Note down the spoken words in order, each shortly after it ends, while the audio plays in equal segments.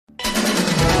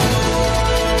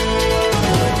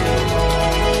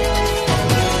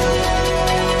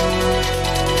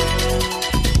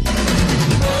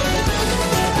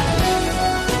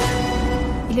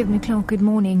11 o'clock, good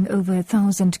morning. Over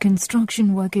 1,000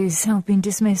 construction workers have been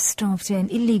dismissed after an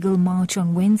illegal march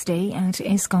on Wednesday at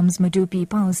ESKOM's Medupi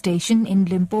power station in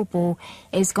Limpopo.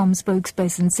 ESKOM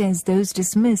spokesperson says those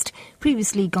dismissed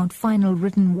previously got final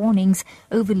written warnings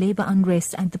over labour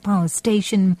unrest at the power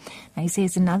station. He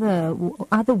says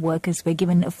other workers were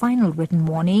given final written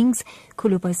warnings.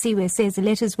 Kulupasiwe says the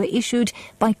letters were issued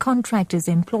by contractors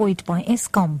employed by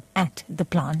ESKOM at the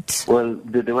plant. Well,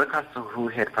 the workers who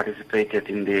had participated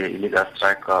in the illegal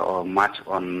strike or march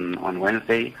on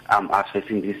Wednesday are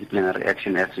facing disciplinary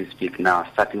action as we speak now,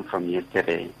 starting from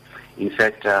yesterday. In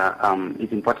fact,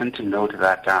 it's important to note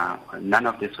that none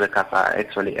of these workers are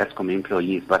actually ESKOM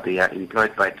employees, but they are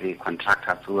employed by the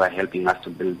contractors who are helping us to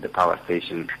build the power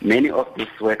station. Many of these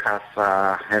workers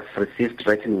have received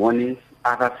written warnings.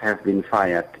 Others have been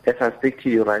fired. As I speak to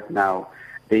you right now,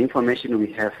 the information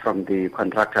we have from the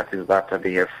contractors is that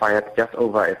they have fired just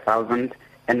over 1,000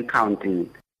 and counting.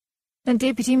 The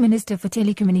Deputy Minister for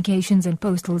Telecommunications and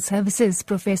Postal Services,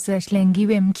 Professor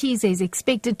Hlengiwe Mkhize, is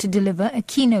expected to deliver a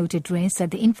keynote address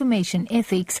at the Information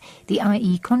Ethics, the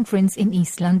IE conference in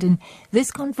East London.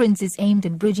 This conference is aimed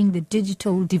at bridging the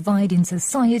digital divide in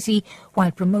society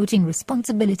while promoting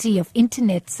responsibility of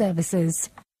internet services.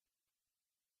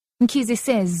 Mkhize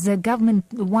says the government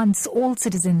wants all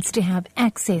citizens to have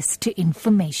access to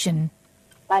information.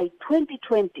 By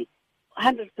 2020,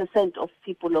 100% of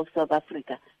people of South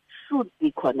Africa should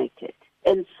be connected.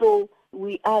 And so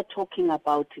we are talking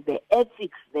about the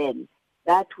ethics then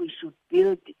that we should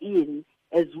build in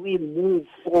as we move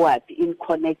forward in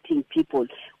connecting people.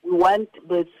 We want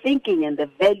the thinking and the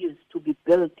values to be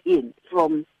built in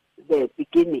from the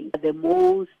beginning. The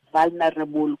most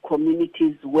vulnerable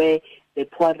communities where the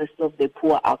poorest of the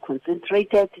poor are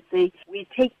concentrated, say, we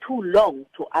take too long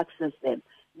to access them.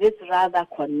 Let's rather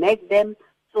connect them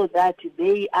so that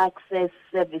they access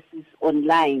services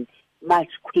online much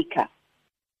quicker.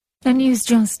 A News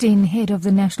Just In, head of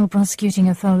the National Prosecuting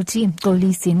Authority,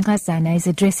 Nkazana, is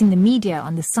addressing the media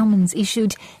on the summons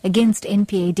issued against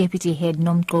NPA Deputy Head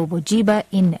Nomgcobo Jiba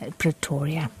in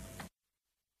Pretoria.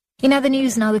 In other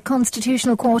news now, the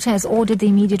Constitutional Court has ordered the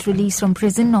immediate release from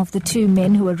prison of the two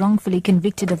men who were wrongfully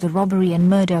convicted of the robbery and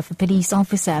murder of a police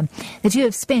officer. The two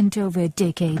have spent over a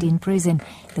decade in prison.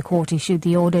 The court issued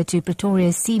the order to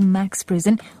Pretoria's C-Max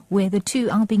prison, where the two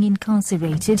are being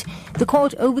incarcerated. The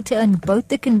court overturned both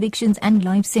the convictions and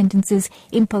life sentences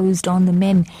imposed on the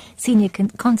men. Senior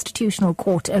Constitutional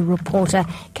Court reporter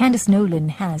Candice Nolan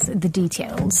has the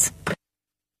details.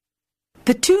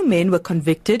 The two men were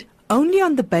convicted only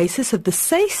on the basis of the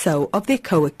say-so of their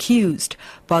co-accused.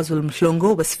 Boswell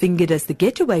Mhlongo was fingered as the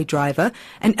getaway driver,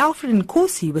 and Alfred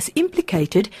Nkosi was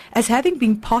implicated as having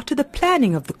been part of the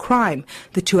planning of the crime.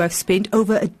 The two have spent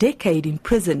over a decade in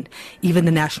prison. Even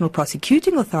the National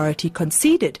Prosecuting Authority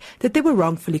conceded that they were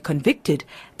wrongfully convicted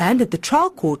and that the trial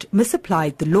court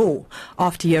misapplied the law.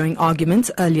 After hearing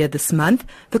arguments earlier this month,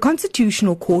 the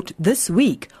Constitutional Court this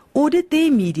week ordered their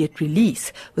immediate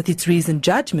release, with its reasoned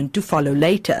judgment to follow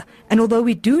later. And although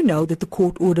we do know that the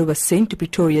court order was sent to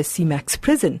Pretoria's C-Max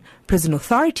prison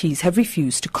authorities have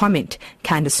refused to comment.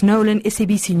 Candice Nolan,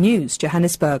 SABC News,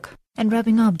 Johannesburg. And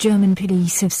wrapping up, German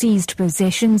police have seized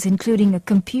possessions, including a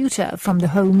computer, from the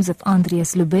homes of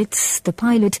Andreas Lubitz, the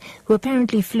pilot who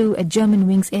apparently flew a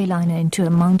Germanwings airliner into a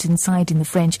mountainside in the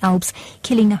French Alps,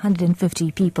 killing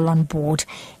 150 people on board.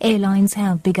 Airlines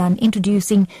have begun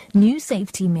introducing new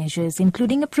safety measures,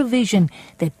 including a provision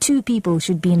that two people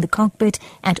should be in the cockpit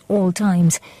at all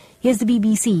times. Here's the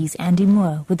BBC's Andy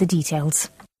Moore with the details.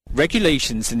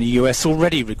 Regulations in the US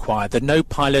already require that no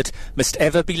pilot must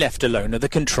ever be left alone at the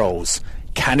controls.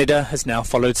 Canada has now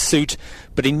followed suit,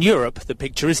 but in Europe the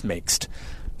picture is mixed.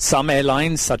 Some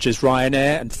airlines, such as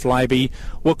Ryanair and Flybe,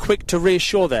 were quick to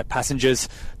reassure their passengers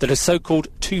that a so-called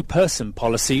two-person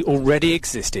policy already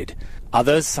existed.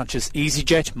 Others, such as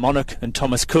EasyJet, Monarch and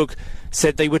Thomas Cook,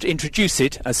 said they would introduce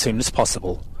it as soon as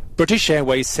possible. British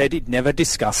Airways said it never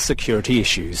discussed security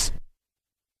issues.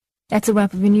 That's a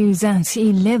wrap of the news at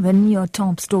 11. Your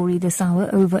top story this hour: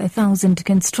 over 1,000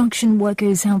 construction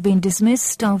workers have been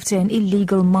dismissed after an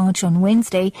illegal march on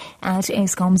Wednesday at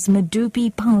ESKOM's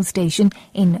Medupi power station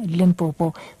in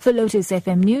Limpopo. For Lotus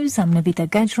FM News, I'm NAVITHA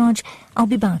GAJRAJ. I'll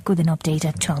be back with an update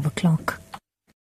at 12 o'clock.